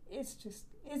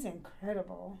 It's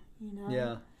incredible, you know.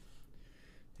 Yeah.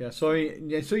 Yeah. So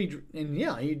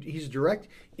he's direct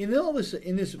in all this.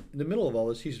 In the middle of all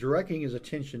this, he's directing his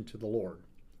attention to the Lord,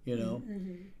 you know,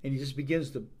 and he just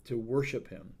begins to worship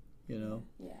him, you know.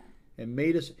 Yeah. And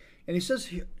made us, and he says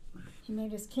here. He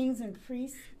made us kings and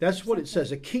priests. That's what it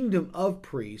says. A kingdom of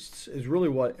priests is really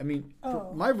what I mean.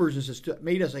 My version says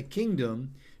made us a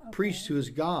kingdom, priest to his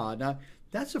God. Now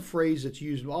that's a phrase that's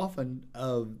used often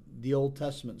of the Old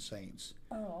Testament saints.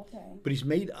 Oh, okay. But he's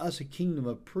made us a kingdom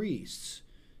of priests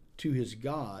to his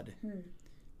God,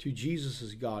 to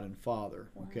Jesus' God and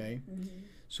Father. Wow. Okay,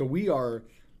 so we are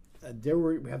there.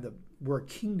 We're a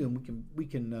kingdom.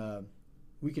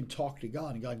 We can talk to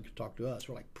God, and God can talk to us.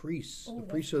 We're like priests, the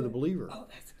priests of the believer. Oh,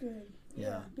 that's good.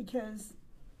 Yeah. Because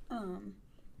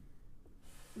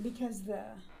the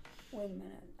wait a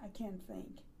minute, I can't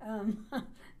think.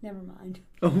 Never mind.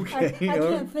 Okay. I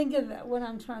can't think of that. What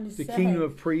I'm trying to say. The kingdom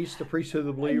of priests, the priests of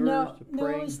the believers. No,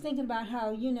 I was thinking about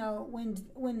how when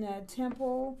the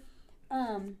temple,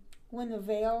 when the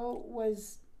veil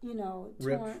was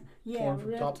ripped, torn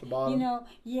from top to bottom.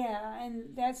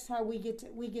 And that's how we get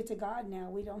to God now.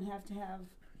 We don't have to have,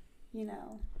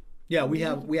 Yeah, we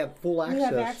have full access. We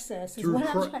have access. Through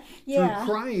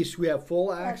Christ, we have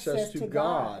full access to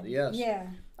God. Yes. Yeah.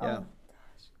 Yeah. Oh.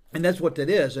 And that's what that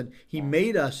is. And he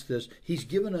made us this. He's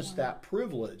given us that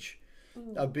privilege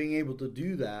of being able to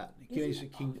do that. Giving us a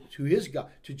king to his God,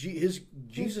 to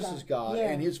Jesus' God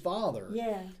and his Father.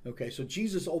 Yeah. Okay, so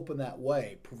Jesus opened that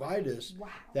way, provided us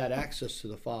that access to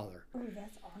the Father. Oh,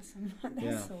 that's awesome.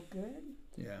 That's so good.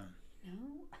 Yeah. No?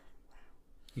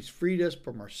 He's freed us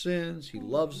from our sins. He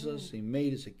loves us. He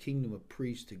made us a kingdom of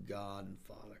priests to God and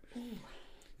Father.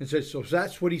 And so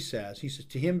that's what he says. He says,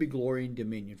 to him be glory and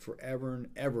dominion forever and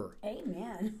ever.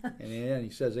 Amen. And then he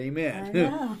says, amen. I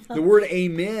know. The word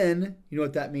amen, you know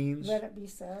what that means? Let it be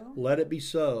so. Let it be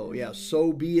so. Yeah,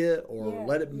 so be it, or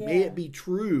may it be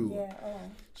true. Yeah. Oh.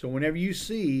 So whenever you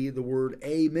see the word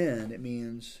amen, it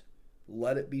means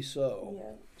let it be so.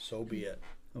 Yeah. So be it.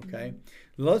 Okay.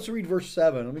 Let's read verse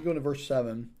 7. Let me go to verse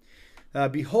 7.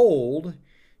 Behold,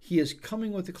 he is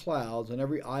coming with the clouds, and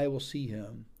every eye will see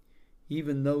him,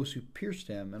 even those who pierced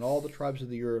him, and all the tribes of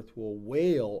the earth will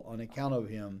wail on account of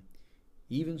him.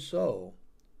 Even so,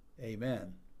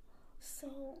 amen.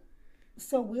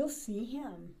 So we'll see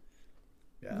him.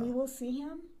 Yeah. We will see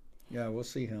him. Yeah, we'll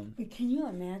see him. But can you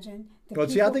imagine?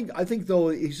 But see, I think though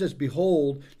he says,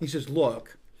 behold, he says,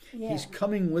 look, he's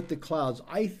coming with the clouds.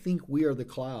 I think we are the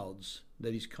clouds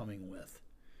that he's coming with.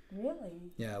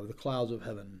 Really? Yeah, with the clouds of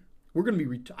heaven. We're going to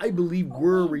be. I believe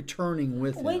we're returning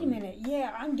with him. Wait a minute.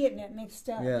 Yeah, I'm getting it mixed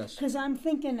up. Yes. Because I'm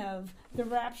thinking of the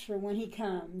rapture when he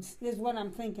comes. Is what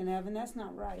I'm thinking of, and that's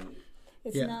not right.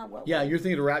 It's not what. Yeah, you're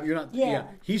thinking of rapture. You're not. Yeah.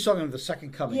 He's talking of the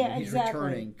second coming. Yeah, he's exactly.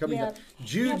 returning. Coming. Yeah.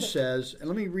 Jude says, and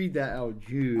let me read that out.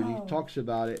 Jude. He talks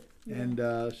about it, and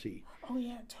let's see. Oh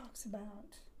yeah, it talks about.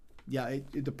 Yeah,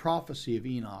 the prophecy of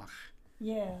Enoch.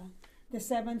 Yeah. The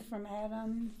seventh from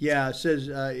Adam. Yeah, it says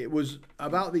it was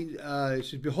about the. It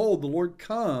says, "Behold, the Lord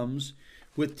comes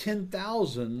with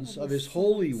 10,000s of His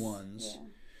holy ones."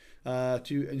 Yeah.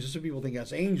 And just some people think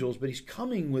that's angels, but He's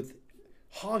coming with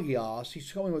Hagios. He's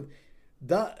coming with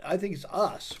I think it's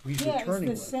us. He's returning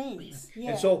it's the saints.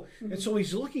 Yeah. And so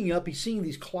He's looking up. He's seeing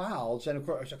these clouds, and of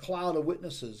course, a cloud of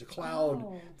witnesses. The cloud,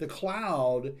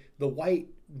 the white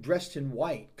dressed in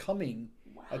white, coming,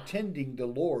 Wow. attending the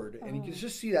Lord. And you can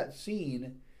just see that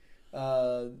scene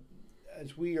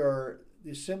as we are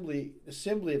the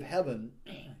assembly of heaven,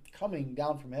 coming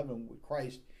down from heaven with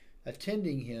Christ,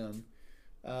 attending him.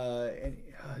 And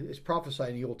it's prophesied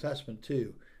in the Old Testament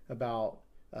too about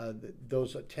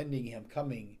those attending him,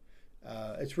 coming.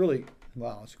 It's really,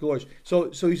 wow, it's glorious. So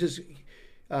he says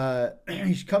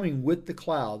he's coming with the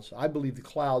clouds. I believe the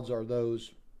clouds are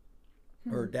those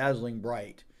who are dazzling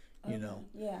bright, you know.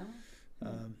 Yeah.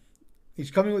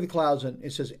 He's coming with the clouds, and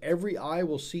it says every eye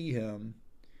will see him.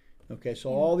 Okay, so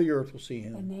all the earth will see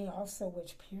him. And they also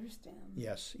which pierced him.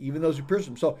 Yes, even those who pierced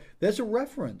him. So that's a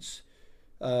reference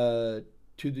to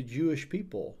the Jewish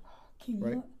people.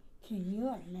 Can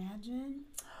you imagine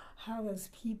how those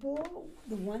people,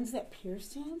 the ones that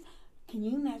pierced him, can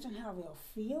you imagine how they'll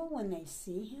feel when they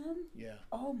see him? Yeah.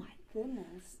 Oh my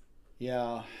goodness.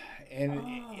 Yeah, and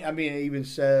I mean, it even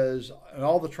says, and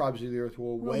all the tribes of the earth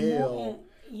will wail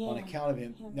on account of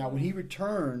him. Now, when he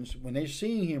returns, when they're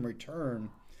seeing him return,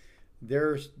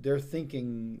 they're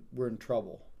thinking we're in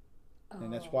trouble,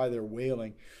 and that's why they're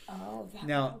wailing.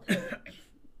 Now,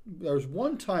 there's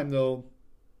one time though,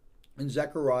 in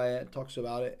Zechariah it talks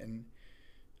about it, and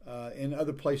in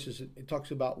other places it talks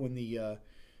about when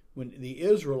the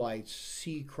Israelites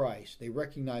see Christ, they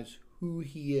recognize who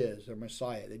he is, their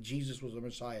Messiah, that Jesus was the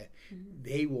Messiah. Mm-hmm.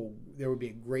 There will be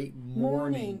a great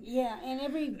mourning. Yeah, and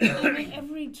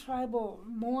every tribe will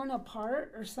mourn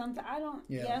apart or something. I don't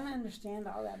understand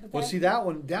all that. But see that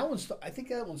one's I think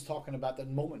that one's talking about the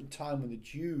moment in time when the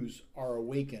Jews are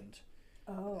awakened.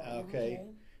 Oh, okay.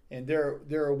 And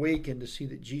they're awakened to see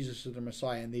that Jesus is the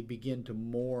Messiah, and they begin to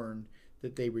mourn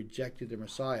that they rejected the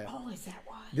Messiah. Oh, is that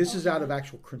why? This is out of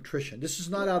actual contrition. This is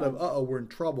not out of we're in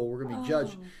trouble, we're going to be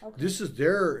judged. Okay. This is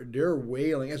their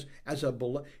wailing as a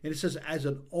and it says as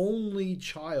an only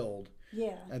child.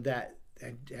 Yeah. That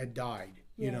had died.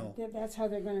 Yeah, you know. That's how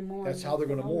they're going to mourn. That's how they're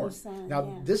going to mourn. Son,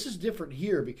 now this is different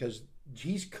here because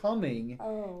he's coming,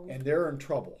 and they're in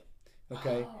trouble.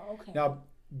 Okay. Oh, okay. Now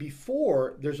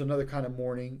before there's another kind of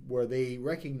mourning where they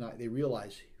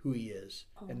realize who he is,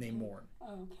 and they mourn.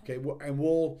 Oh, okay. And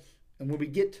when we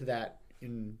get to that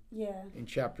in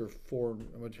chapter 4,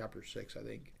 chapter 6, I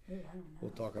think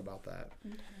we'll talk about that.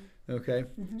 Okay.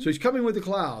 Mm-hmm. So he's coming with the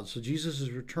clouds. So Jesus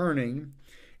is returning,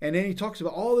 and then he talks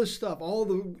about all this stuff. All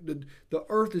the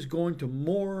earth is going to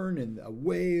mourn and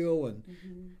wail,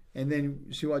 and then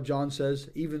you see what John says.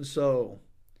 Even so,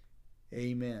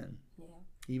 amen. Yeah.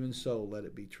 Even so, let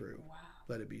it be true. Wow.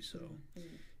 Let it be so.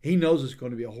 Mm-hmm. He knows it's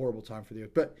going to be a horrible time for the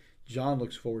earth, but John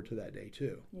looks forward to that day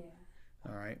too. Yeah.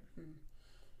 All right.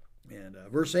 And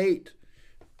verse 8.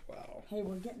 Wow. Hey,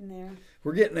 we're getting there.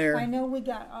 We're getting there. I know we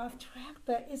got off track,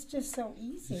 but it's just so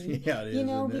easy. Yeah, it is. You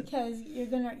know, isn't it? because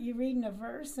you're reading a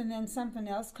verse and then something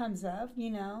else comes up, you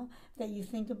know, that you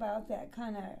think about that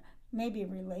kind of maybe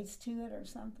relates to it or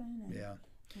something. And,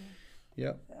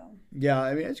 Yep. So. Yeah,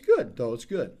 I mean, it's good, though. It's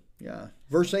good. Yeah.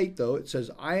 Verse 8, though, it says,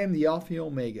 I am the Alpha and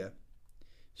Omega,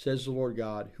 says the Lord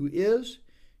God, who is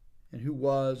and who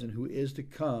was and who is to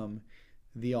come,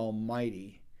 the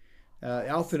Almighty.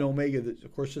 Alpha and Omega,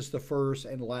 of course, is the first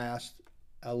and last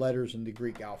letters in the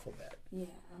Greek alphabet. Yeah,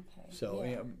 okay. So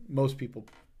you know, most people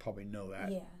probably know that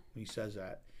when he says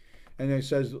that. And then it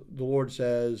says, the Lord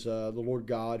says, the Lord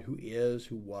God, who is,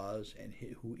 who was, and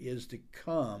who is to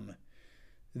come,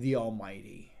 the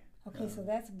Almighty. Okay, so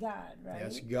that's God, right?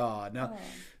 That's God.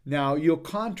 Now you'll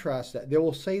contrast that. They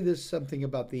will say this something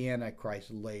about the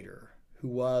Antichrist later, who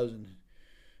was and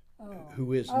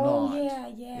who is not. Oh,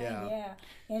 yeah.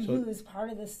 And who is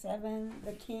part of the seven,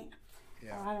 the king.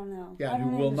 Yeah. I don't know. Yeah, who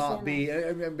will not be.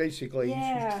 I mean, basically,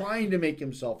 he's trying to make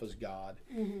himself as God,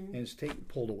 and it's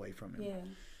pulled away from him. Yeah.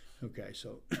 Okay,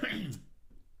 so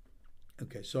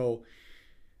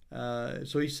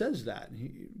he says that.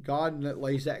 God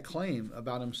lays that claim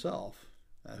about himself,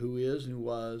 who is and who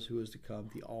was, who is to come,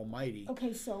 the Almighty.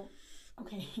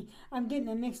 Okay, I'm getting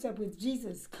it mixed up with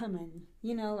Jesus coming.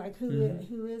 You know, like who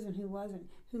is and who wasn't,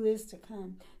 who is to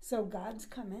come. So God's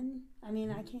coming. I mean,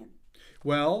 I can't.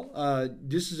 Well,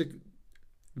 this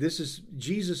is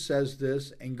Jesus says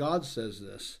this, and God says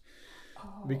this.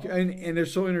 Oh, and they're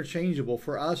so interchangeable.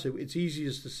 For us, it's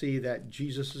easiest to see that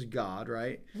Jesus is God,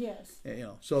 right? Yes. And, you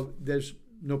know, so there's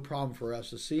no problem for us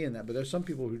to see in that. But there's some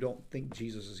people who don't think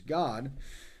Jesus is God,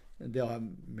 and they'll have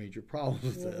major problems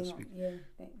with this.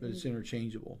 But it's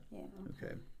interchangeable. Yeah.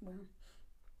 Okay. Well.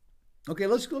 Okay,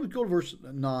 let's go to verse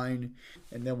 9,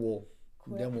 and then we'll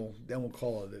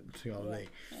call it a day.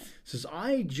 It says,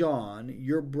 I, John,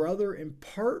 your brother and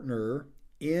partner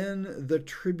in the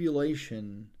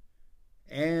tribulation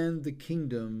and the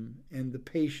kingdom and the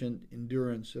patient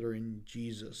endurance that are in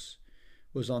Jesus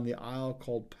was on the isle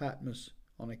called Patmos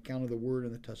on account of the word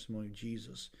and the testimony of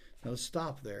Jesus. Now let's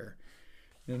stop there.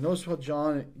 Now notice how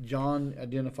John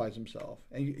identifies himself.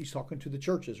 And he's talking to the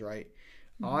churches, right?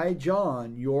 Mm-hmm. I,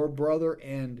 John, your brother,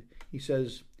 and he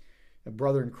says, a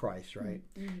brother in Christ, right?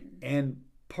 Mm-hmm. And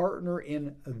partner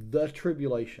in the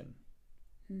tribulation.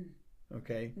 Mm-hmm.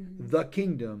 Okay? Mm-hmm. The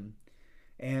kingdom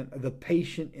and the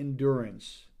patient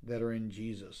endurance that are in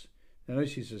Jesus. Now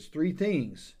notice he says three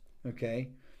things, okay?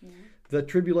 Yeah. The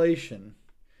tribulation.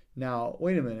 Now,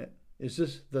 wait a minute. Is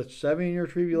this the 7-year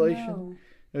tribulation? No.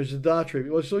 There's the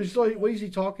tribulation. So what is he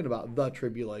talking about? The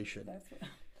tribulation.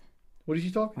 What is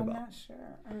he talking about? I'm not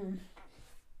sure.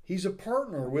 He's a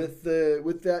partner with those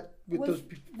people.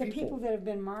 The people that have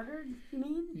been martyred, you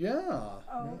mean? Yeah.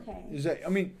 Oh, okay. Is that? I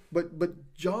mean,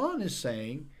 but John is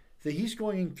saying that he's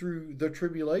going through the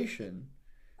tribulation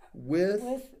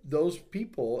with those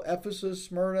people, Ephesus,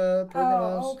 Smyrna,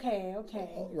 Pergamos. Oh, okay.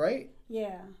 Right?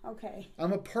 Yeah, okay.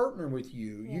 I'm a partner with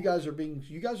you. Yeah. You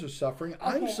guys are suffering. Okay,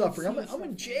 I'm suffering. I'm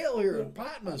in jail here in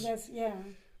Patmos. Yeah.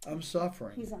 I'm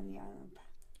suffering. He's on the island.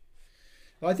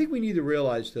 Well, I think we need to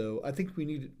realize, though,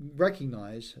 to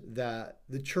recognize that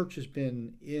the church had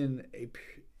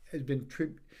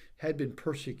been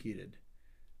persecuted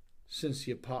since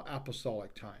the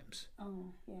apostolic times.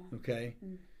 Oh, yeah. Okay?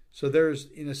 Mm. So there's,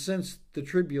 in a sense, the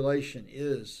tribulation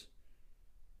is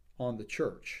on the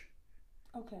church.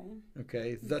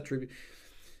 Okay.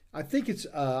 I think it's.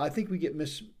 I think we get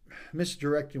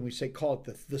misdirected when we call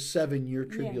it the 7-year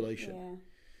tribulation.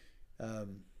 Yeah.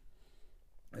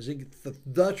 I think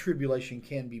the tribulation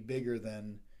can be bigger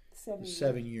than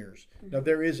 7 years. Mm-hmm. Now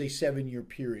there is a 7-year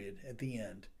period at the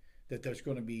end that there's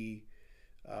going to be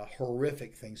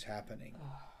horrific things happening.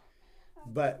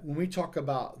 But when we talk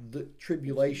about the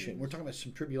tribulation, we're talking about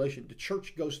some tribulation. The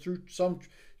church goes through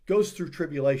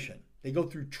tribulation. They go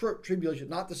through tribulation,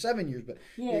 not the 7 years, but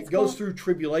it goes through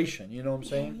tribulation. You know what I'm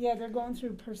saying? Yeah, they're going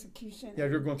through persecution. Yeah,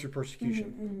 they're going through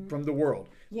persecution from the world.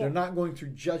 Yeah. They're not going through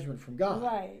judgment from God.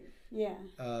 Right, yeah.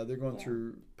 They're going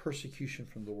through persecution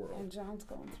from the world. And John's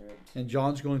going through it. And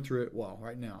John's going through it,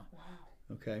 right now. Wow.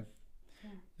 Okay.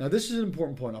 Yeah. Now, this is an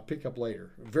important point. I'll pick up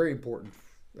later. Very important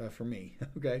for me.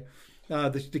 Okay.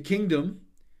 The kingdom,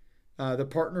 the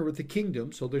partner with the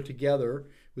kingdom, so they're together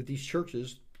with these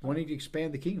churches wanting to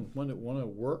expand the kingdom, want to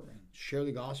work and share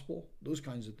the gospel, those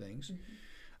kinds of things.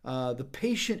 Mm-hmm. The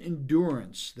patient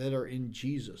endurance that are in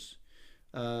Jesus.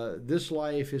 This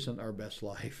life isn't our best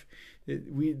life.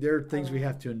 There are things we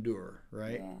have to endure,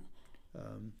 right? Yeah.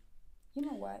 You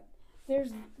know what?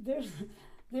 There's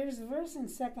a verse in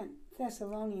 2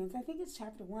 Thessalonians, I think it's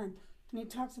chapter 1, and it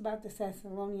talks about the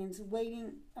Thessalonians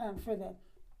waiting for the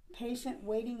patient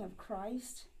waiting of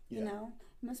Christ. Yeah. You know,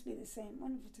 it must be the same. I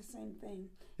wonder if it's the same thing.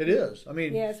 It is. I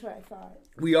mean, yeah, that's what I thought.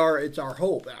 It's our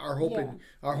hope. Our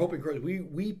hope in Christ.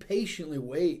 We patiently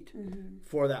wait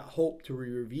for that hope to be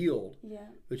revealed,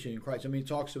 which is in Christ. I mean, he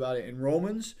talks about it in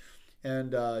Romans,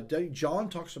 and John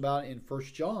talks about it in 1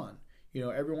 John. You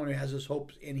know, everyone who has this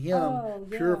hope in him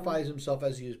purifies himself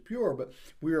as he is pure. But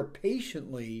we are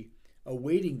patiently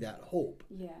awaiting that hope.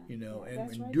 Yeah. You know,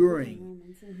 and enduring.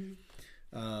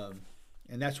 Right.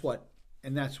 And that's what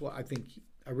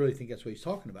I really think that's what he's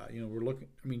talking about. You know, we're looking.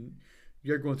 I mean,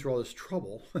 you're going through all this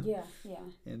trouble. Yeah.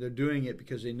 And they're doing it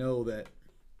because they know that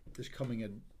there's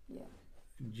coming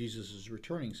Jesus is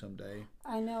returning someday.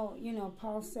 I know. You know,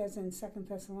 Paul says in 2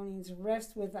 Thessalonians,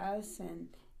 "Rest with us," and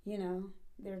you know,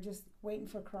 they're just waiting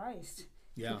for Christ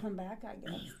to come back. I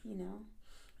guess. You know.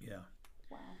 Yeah.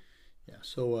 Wow. Yeah.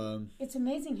 So it's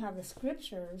amazing how the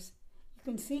scriptures. You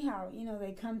can see how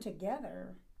they come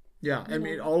together. Yeah, I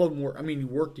mean, all of them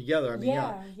work together. I mean,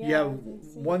 you have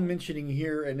one mentioning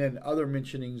here and then other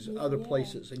mentionings other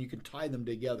places, and you can tie them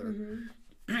together,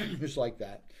 just like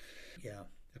that. Yeah,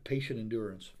 a patient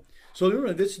endurance. So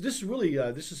remember, this is really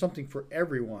this is something for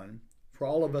everyone, for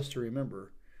all of us to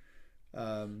remember.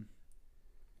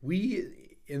 We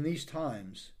in these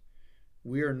times,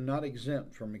 we are not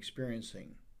exempt from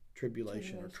experiencing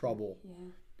tribulation or trouble,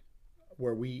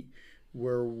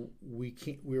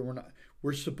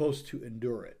 we're supposed to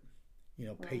endure it,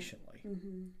 patiently.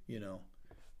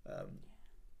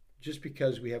 Just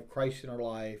because we have Christ in our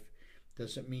life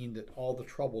doesn't mean that all the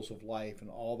troubles of life and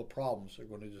all the problems are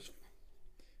going to just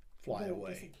fly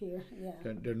away. Disappear.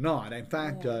 Yeah. They're not. In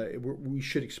fact, we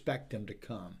should expect them to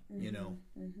come.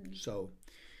 So,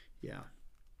 yeah.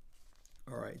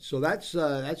 All right, so that's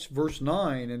verse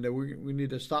 9, and we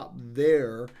need to stop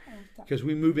there because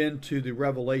we move into the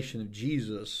revelation of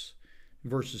Jesus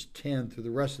verses 10 through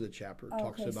the rest of the chapter. It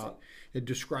talks about, it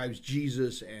describes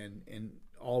Jesus and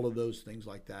all of those things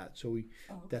like that. So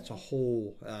that's a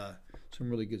whole, some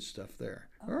really good stuff there.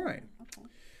 All right. Okay.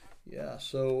 Yeah.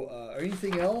 So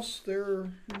anything else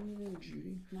there,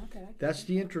 Judy? Not that I can That's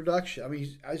the introduction. I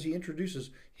mean, as he introduces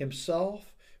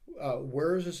himself,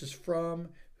 where this is from,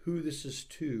 who this is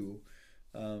to.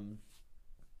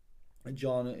 And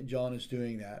John is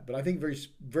doing that. But I think very,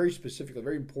 very specifically,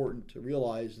 very important to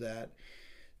realize that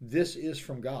this is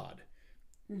from God.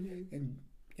 Mm-hmm.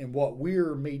 And what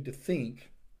we're made to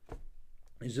think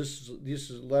is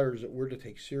this is letters that we're to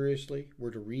take seriously.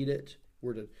 We're to read it.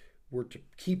 We're to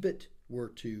keep it. We're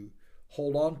to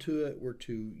hold on to it. We're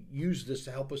to use this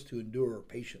to help us to endure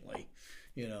patiently,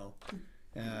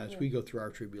 as we go through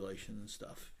our tribulation and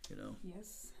stuff,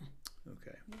 Yes.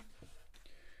 Okay.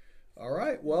 All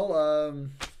right. Well,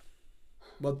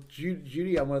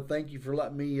 Judy, I want to thank you for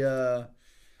letting me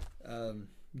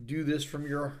do this from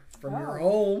your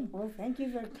home. Well, thank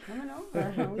you for coming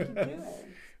over. We can do it.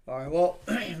 All right. Well,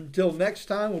 until next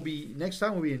time, we'll be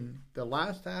in the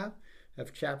last half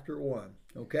of chapter 1.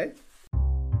 Okay.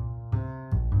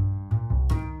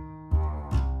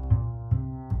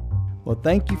 Well,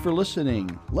 thank you for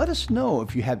listening. Let us know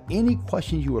if you have any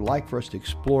questions you would like for us to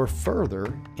explore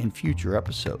further in future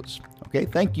episodes. Okay,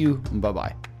 thank you, and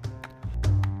bye-bye.